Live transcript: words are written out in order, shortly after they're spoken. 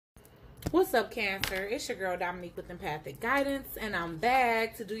What's up, Cancer? It's your girl Dominique with Empathic Guidance, and I'm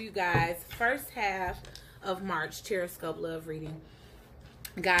back to do you guys first half of March Teroscope Love reading.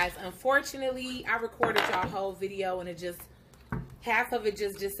 Guys, unfortunately, I recorded y'all whole video and it just half of it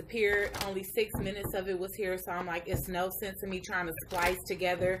just disappeared. Only 6 minutes of it was here, so I'm like, it's no sense in me trying to splice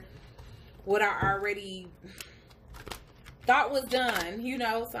together what I already thought was done, you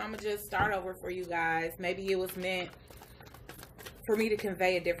know. So I'm gonna just start over for you guys. Maybe it was meant for me to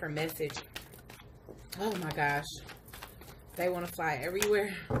convey a different message. Oh my gosh, they want to fly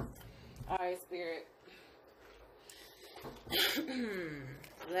everywhere. All right, Spirit.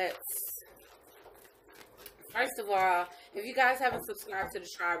 First of all, if you guys haven't subscribed to the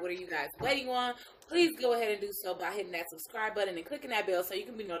tribe, what are you guys waiting on? Please go ahead and do so by hitting that subscribe button and clicking that bell so you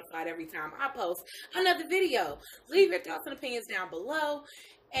can be notified every time I post another video. Leave your thoughts and opinions down below.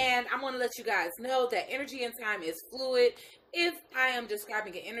 And I want to let you guys know that energy and time is fluid. If I am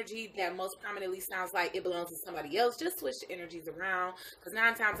describing an energy that most prominently sounds like it belongs to somebody else, just switch the energies around. Because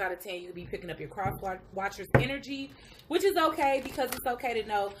 9 times out of 10, you could be picking up your cross-watcher's energy, which is okay because it's okay to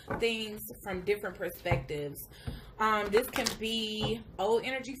know things from different perspectives. This can be old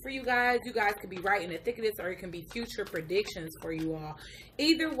energy for you guys. You guys could be right in the thick of this, or it can be future predictions for you all.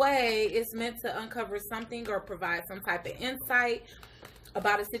 Either way, it's meant to uncover something or provide some type of insight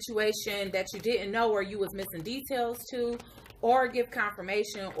about a situation that you didn't know or you was missing details to, or give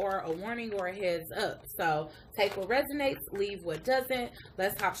confirmation or a warning or a heads up. So take what resonates, leave what doesn't.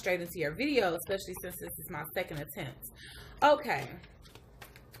 Let's hop straight into your video, especially since this is my second attempt. Okay,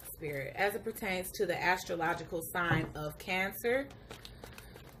 Spirit, as it pertains to the astrological sign of Cancer,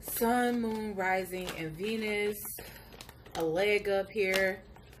 Sun, Moon, Rising, and Venus, a leg up here.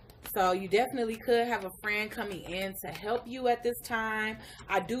 So you definitely could have a friend coming in to help you at this time.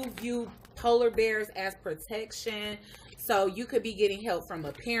 I do view polar bears as protection. So you could be getting help from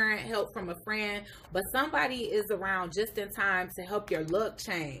a parent, help from a friend, but somebody is around just in time to help your luck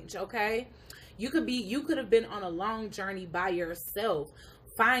change, okay? You could have been on a long journey by yourself,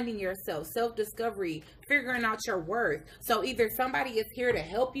 finding yourself, self-discovery, figuring out your worth. So either somebody is here to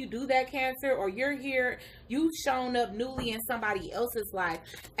help you do that, Cancer, or you're here, you've shown up newly in somebody else's life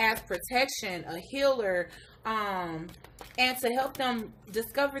as protection, a healer, and to help them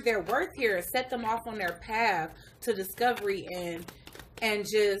discover their worth here, set them off on their path to discovery and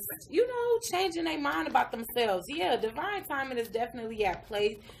just, you know, changing their mind about themselves. Yeah, divine timing is definitely at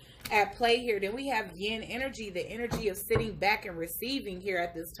play here. Then we have yin energy, the energy of sitting back and receiving here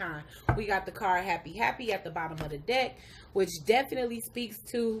at this time. We got the card happy at the bottom of the deck, which definitely speaks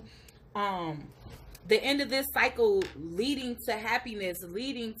to the end of this cycle, leading to happiness,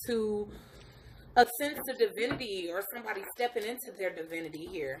 leading to a sense of divinity, or somebody stepping into their divinity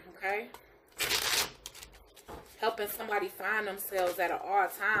here, okay? Helping somebody find themselves at an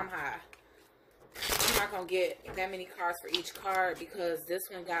all-time high. I'm not going to get that many cards for each card because this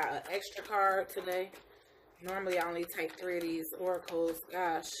one got an extra card today. Normally, I only take 3 of these oracles.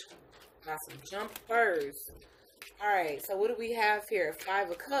 Gosh, got some jumpers. Alright, so what do we have here?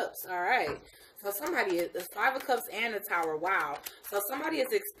 5 of Cups. Alright. So somebody is the 5 of Cups and the Tower. Wow. So somebody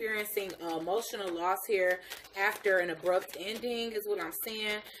is experiencing emotional loss here after an abrupt ending is what I'm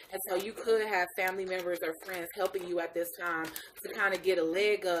seeing. And so you could have family members or friends helping you at this time to kind of get a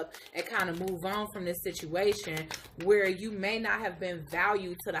leg up and kind of move on from this situation where you may not have been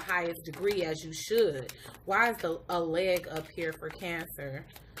valued to the highest degree as you should. Why is a leg up here for Cancer?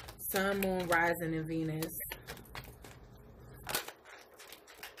 Sun, Moon, Rising, and Venus.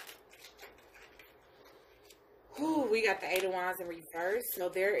 Ooh, we got the 8 of Wands in reverse. So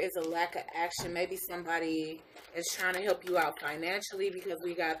there is a lack of action. Maybe somebody is trying to help you out financially because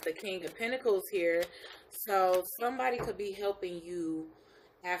we got the King of Pentacles here. So somebody could be helping you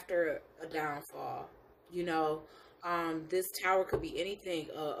after a downfall. You know, this Tower could be anything.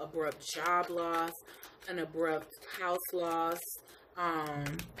 Abrupt job loss, an abrupt house loss,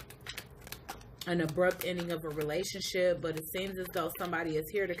 an abrupt ending of a relationship. But it seems as though somebody is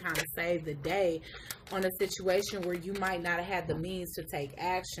here to kind of save the day on a situation where you might not have had the means to take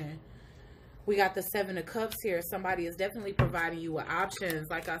action. We got the 7 of Cups here. Somebody is definitely providing you with options.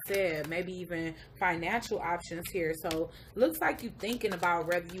 Like I said, maybe even financial options here. So looks like you're thinking about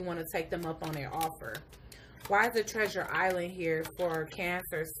whether you want to take them up on their offer. Why is the Treasure Island here for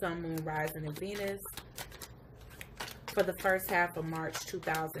Cancer, Sun, Moon, Rising, and Venus for the first half of March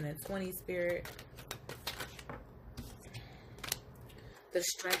 2020, Spirit? The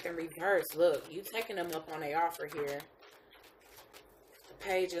Strength in reverse. Look, you taking them up on their offer here. The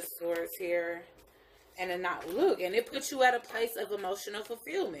Page of Swords here. And then not look, and it puts you at a place of emotional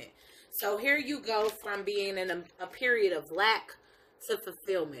fulfillment. So here you go from being in a period of lack to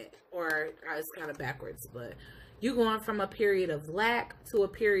fulfillment, or it's kind of backwards, but you going from a period of lack to a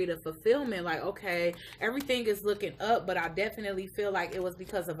period of fulfillment. Like, okay, everything is looking up, but I definitely feel like it was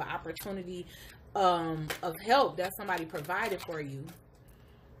because of an opportunity of help that somebody provided for you.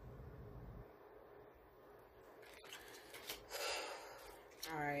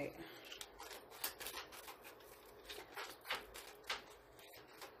 All right.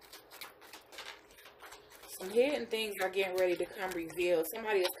 Some hidden things are getting ready to come revealed.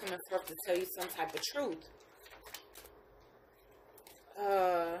 Somebody is coming forth to tell you some type of truth.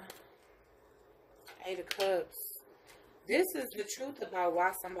 Uh, Eight of Cups. This is the truth about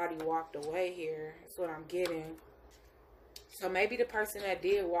why somebody walked away here. That's what I'm getting. So maybe the person that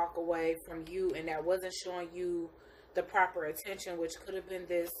did walk away from you and that wasn't showing you the proper attention, which could have been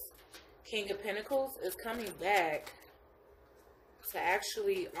this King of Pentacles, is coming back to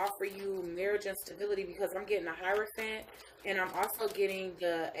actually offer you marriage and stability, because I'm getting a Hierophant and I'm also getting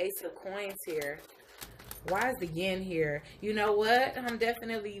the Ace of Coins here. Why is the Yin here? You know what? I'm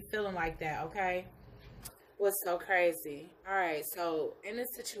definitely feeling like that, okay? What's so crazy? Alright, so in this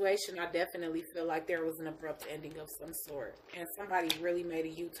situation, I definitely feel like there was an abrupt ending of some sort. And somebody really made a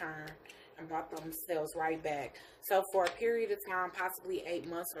U-turn and brought themselves right back. So for a period of time, possibly 8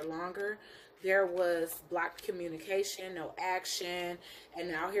 months or longer, there was blocked communication, no action.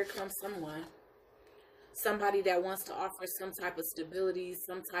 And now here comes someone. Somebody that wants to offer some type of stability,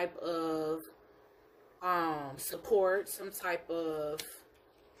 some type of support, some type of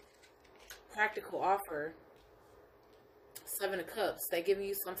practical offer. Seven of Cups. They giving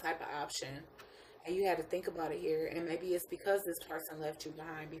you some type of option, and you had to think about it here. And maybe it's because this person left you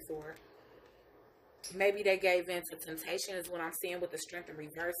behind before. Maybe they gave in to temptation, is what I'm seeing with the Strength in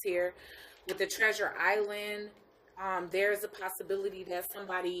reverse here. With the Treasure Island, there's a possibility that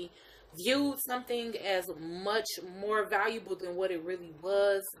somebody viewed something as much more valuable than what it really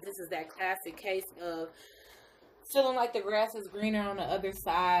was. This is that classic case of feeling like the grass is greener on the other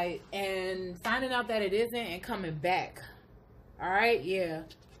side and finding out that it isn't and coming back. All right, yeah.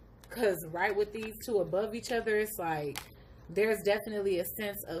 Because right with these two above each other, it's like there's definitely a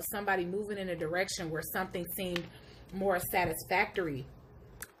sense of somebody moving in a direction where something seemed more satisfactory.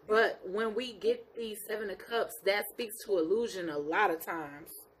 But when we get these Seven of Cups, that speaks to illusion a lot of times.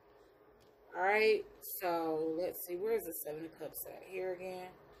 All right, so let's see. Where's the Seven of Cups at? Here again?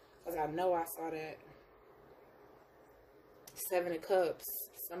 Because I know I saw that. Seven of Cups.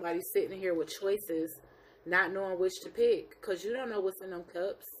 Somebody sitting here with choices, not knowing which to pick, because you don't know what's in them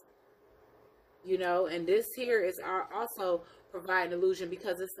cups. You know, and this here is also providing illusion,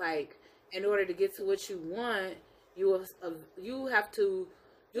 because it's like, in order to get to what you want, you have to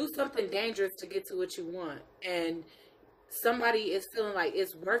do something dangerous to get to what you want. And somebody is feeling like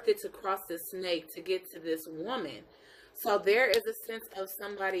it's worth it to cross this snake to get to this woman. So there is a sense of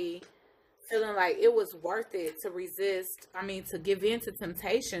somebody feeling like it was worth it to resist, to give in to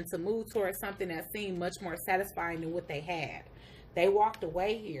temptation, to move towards something that seemed much more satisfying than what they had. They walked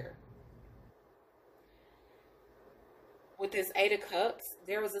away here. With this Eight of Cups,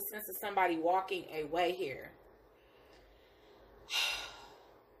 there was a sense of somebody walking away here.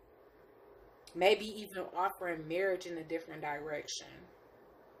 Maybe even offering marriage in a different direction.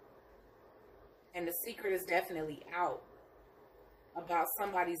 And the secret is definitely out about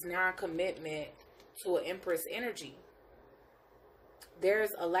somebody's non-commitment to an Empress energy. There's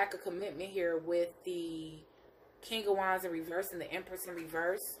a lack of commitment here with the King of Wands in reverse and the Empress in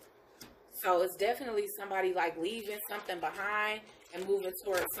reverse. So it's definitely somebody like leaving something behind and moving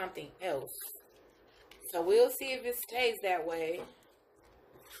towards something else. So we'll see if it stays that way.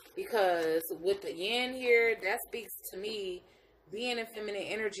 Because with the Yin here, that speaks to me being in feminine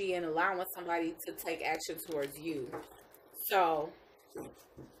energy and allowing somebody to take action towards you. So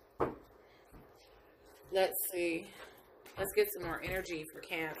let's see. Let's get some more energy for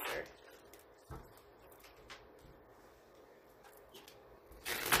Cancer.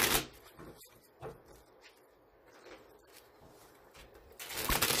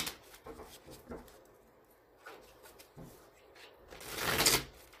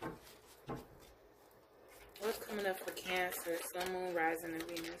 What's coming up for Cancer? Sun, Moon, Rising, and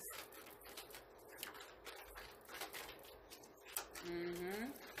Venus.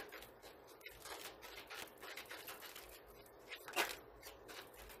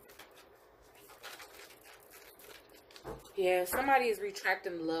 Yeah, somebody is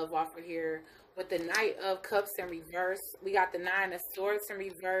retracting the love offer here. With the Knight of Cups in reverse, we got the Nine of Swords in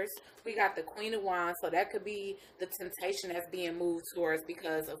reverse, we got the Queen of Wands. So that could be the temptation that's being moved towards,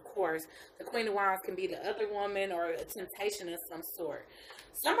 because of course the Queen of Wands can be the other woman or a temptation of some sort.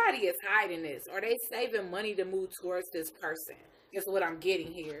 Somebody is hiding this, or they saving money to move towards this person. is what I'm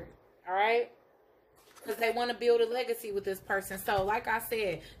getting here. All right? Because they want to build a legacy with this person. So, like I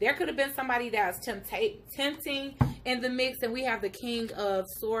said, there could have been somebody that's tempting in the mix, and we have the King of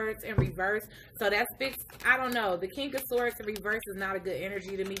Swords in reverse. So that's big. I don't know. The King of Swords in reverse is not a good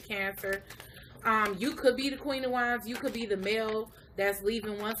energy to me, Cancer. You could be the Queen of Wands. You could be the male that's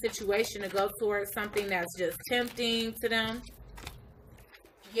leaving one situation to go towards something that's just tempting to them.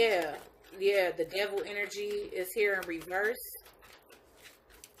 Yeah, the Devil energy is here in reverse.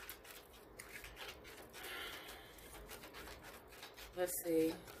 Let's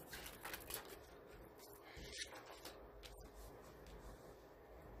see.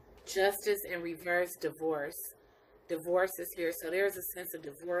 Justice in reverse, divorce. Divorce is here. So there's a sense of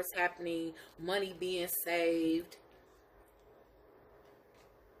divorce happening, money being saved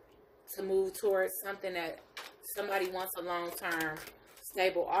to move towards something that somebody wants a long-term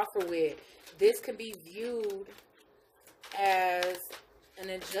stable offer with. This can be viewed as an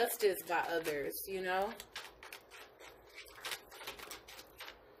injustice by others, you know.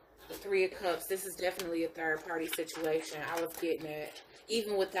 The Three of Cups. This is definitely a third-party situation. I was getting it.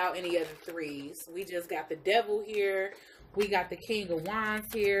 Even without any other threes. We just got the Devil here. We got the King of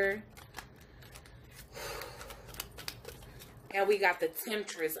Wands here. And we got the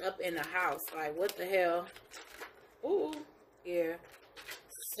Temptress up in the house. Like, what the hell? Ooh. Yeah.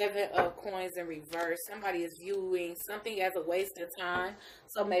 7 of Coins in reverse. Somebody is viewing something as a waste of time.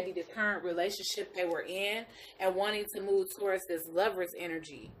 So maybe the current relationship they were in and wanting to move towards this Lover's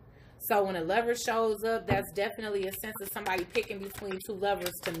energy. So when a lover shows up, that's definitely a sense of somebody picking between two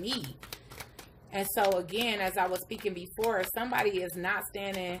lovers to me. And so again, as I was speaking before, somebody is not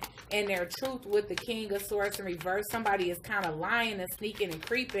standing in their truth with the King of Swords in reverse. Somebody is kind of lying and sneaking and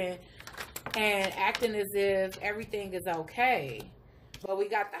creeping and acting as if everything is okay. But we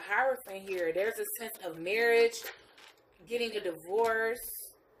got the Hierophant here. There's a sense of marriage, getting a divorce,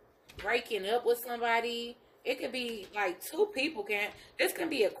 breaking up with somebody. It could be like two people this can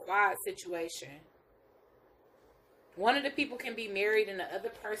be a quad situation. One of the people can be married and the other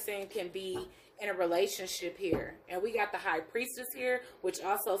person can be in a relationship here. And we got the High Priestess here, which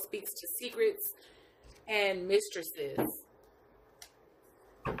also speaks to secrets and mistresses.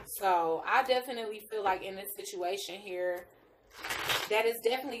 So I definitely feel like in this situation here, that is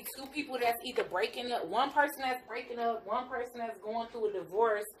definitely two people that's either breaking up. One person that's breaking up, one person that's going through a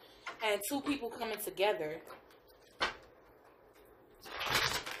divorce, and two people coming together.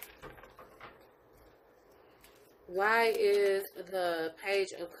 Why is the Page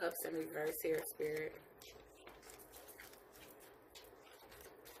of Cups in reverse here, Spirit?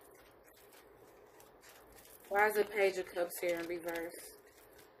 Why is the Page of Cups here in reverse?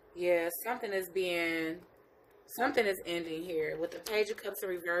 Yeah, something is ending here. With the Page of Cups in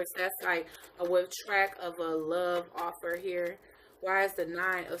reverse, that's like a track of a love offer here. Why is the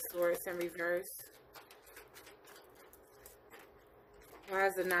Nine of Swords in reverse? Why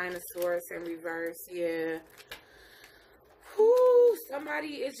is the Nine of Swords in reverse? Yeah. Whew,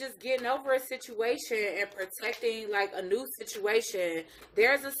 somebody is just getting over a situation and protecting like a new situation.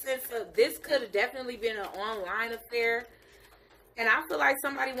 There's a sense of this could have definitely been an online affair. And I feel like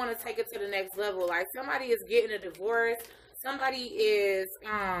somebody want to take it to the next level. Like somebody is getting a divorce. Somebody is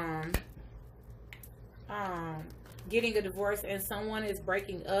getting a divorce and someone is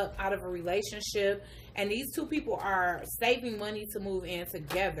breaking up out of a relationship. And these two people are saving money to move in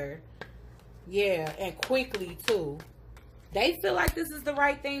together. Yeah, and quickly too. They feel like this is the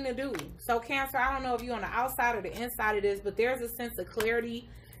right thing to do. So Cancer, I don't know if you're on the outside or the inside of this, but there's a sense of clarity.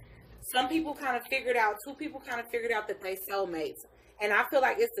 Some people kind of figured out, two people kind of figured out that they soulmates. And I feel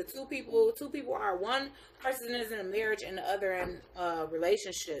like it's the two people. Two people are, one person is in a marriage and the other in a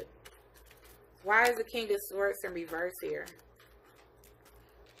relationship. Why is the King of Swords in reverse here?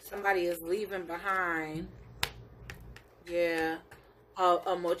 Somebody is leaving behind. Yeah.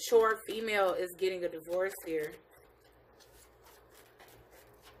 A mature female is getting a divorce here.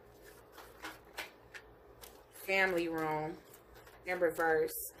 Family room in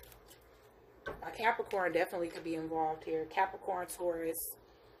reverse. A Capricorn definitely could be involved here. Capricorn, Taurus,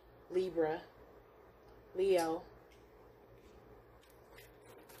 Libra, Leo.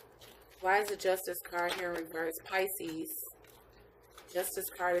 Why is the Justice card here in reverse? Pisces. Justice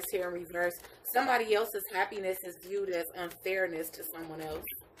card is here in reverse. Somebody else's happiness is viewed as unfairness to someone else.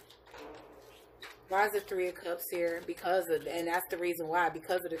 Why is the Three of Cups here? And that's the reason why,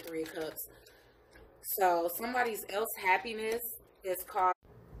 because of the Three of Cups. So somebody else's happiness is called.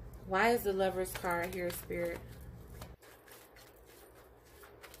 Why is the Lover's card here, Spirit?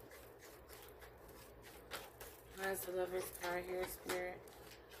 Why is the Lover's card here, Spirit?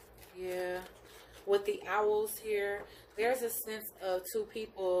 Yeah. With the owls here. There's a sense of two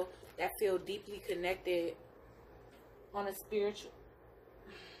people that feel deeply connected on a spiritual.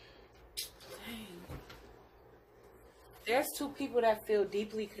 Dang. There's two people that feel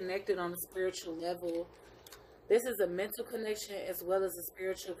deeply connected on a spiritual level. This is a mental connection as well as a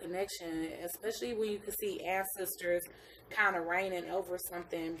spiritual connection, especially when you can see ancestors kind of reigning over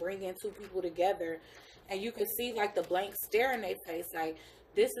something, bringing two people together. And you can see like the blank stare in their face. Like,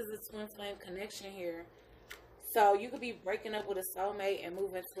 this is a twin flame connection here. So you could be breaking up with a soulmate and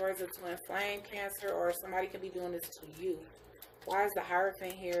moving towards a twin flame, Cancer, or somebody could be doing this to you. Why is the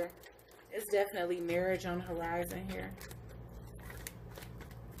Hierophant here? It's definitely marriage on the horizon here.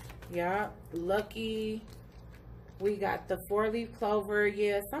 Yeah, lucky. We got the 4-leaf clover.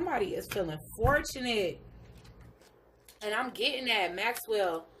 Yeah, somebody is feeling fortunate. And I'm getting that,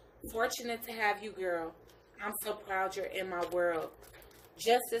 Maxwell. Fortunate to have you, girl. I'm so proud you're in my world.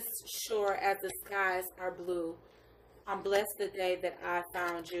 Just as sure as the skies are blue, I'm blessed the day that I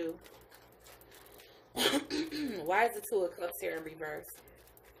found you. Why is the 2 of Cups here in reverse?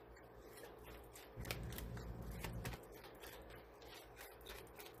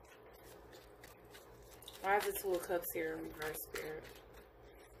 Why is the 2 of Cups here in reverse, Spirit?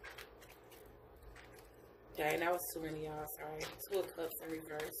 Dang, that was too many, y'all. Sorry. 2 of Cups in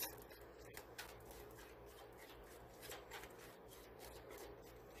reverse.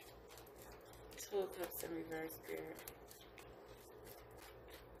 Two of Cups in reverse, Spirit.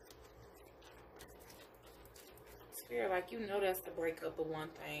 Spirit, like, you know that's the breakup of one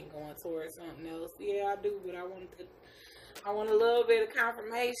thing going towards something else. Yeah, I do, but I want a little bit of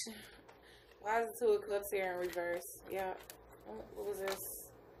confirmation. Why is the 2 of Cups here in reverse? Yeah. What was this?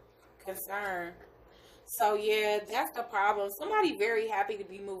 Concern. So, yeah, that's the problem. Somebody very happy to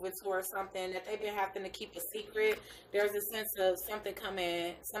be moving towards something that they've been having to keep a secret. There's a sense of something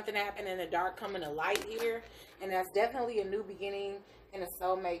happened in the dark coming to light here. And that's definitely a new beginning and a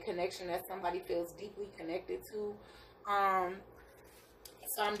soulmate connection that somebody feels deeply connected to.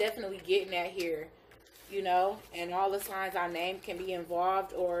 So I'm definitely getting that here, you know. And all the signs I named can be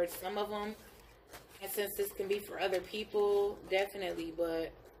involved, or some of them. And since this can be for other people, definitely,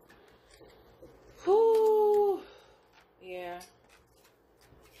 but... whoo, yeah.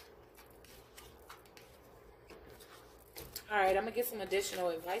 Alright, I'm going to get some additional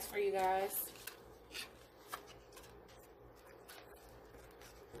advice for you guys.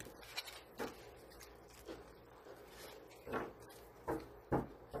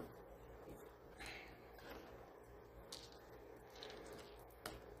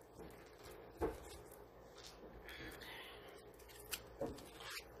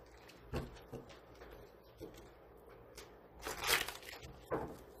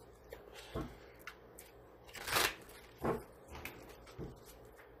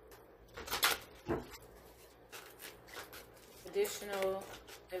 Additional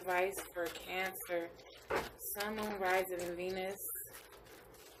advice for Cancer. Sun, Moon, Rising, and Venus.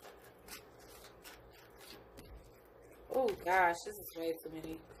 Oh gosh, this is way too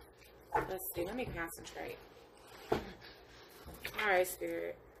many. Let's see, let me concentrate. Alright,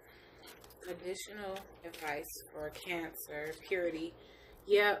 Spirit. Additional advice for Cancer. Purity.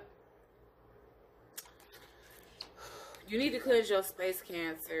 Yep. You need to cleanse your space,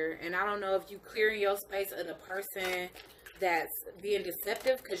 Cancer. And I don't know if you clearing your space of the person that's being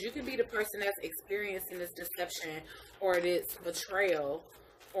deceptive, because you can be the person that's experiencing this deception or this betrayal,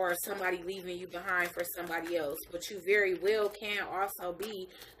 or somebody leaving you behind for somebody else. But you very well can also be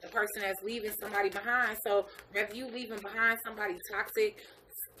the person that's leaving somebody behind. So whether you leaving behind somebody toxic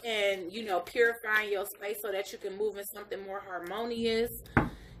and, you know, purifying your space so that you can move in something more harmonious,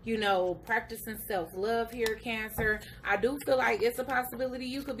 you know, practicing self-love here, Cancer. I do feel like it's a possibility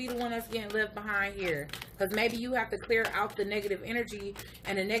you could be the one that's getting left behind here. Because maybe you have to clear out the negative energy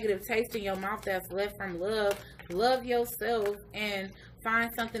and the negative taste in your mouth that's left from love. Love yourself and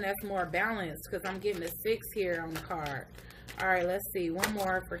find something that's more balanced. Because I'm getting a 6 here on the card. Alright, let's see. One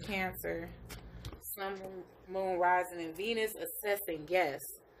more for Cancer. Sun, Moon, Rising, and Venus. Assessing, yes.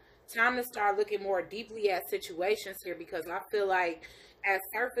 Time to start looking more deeply at situations here, because I feel like at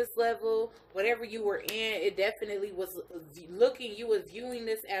surface level, whatever you were in, it definitely was looking, you was viewing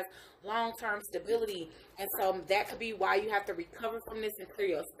this as long-term stability. And so that could be why you have to recover from this and clear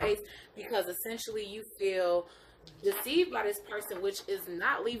your space, because essentially you feel deceived by this person, which is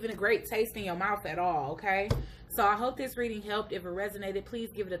not leaving a great taste in your mouth at all, okay? So I hope this reading helped. If it resonated,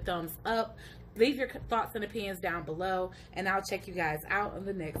 please give it a thumbs up. Leave your thoughts and opinions down below, and I'll check you guys out on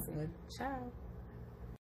the next one. Ciao.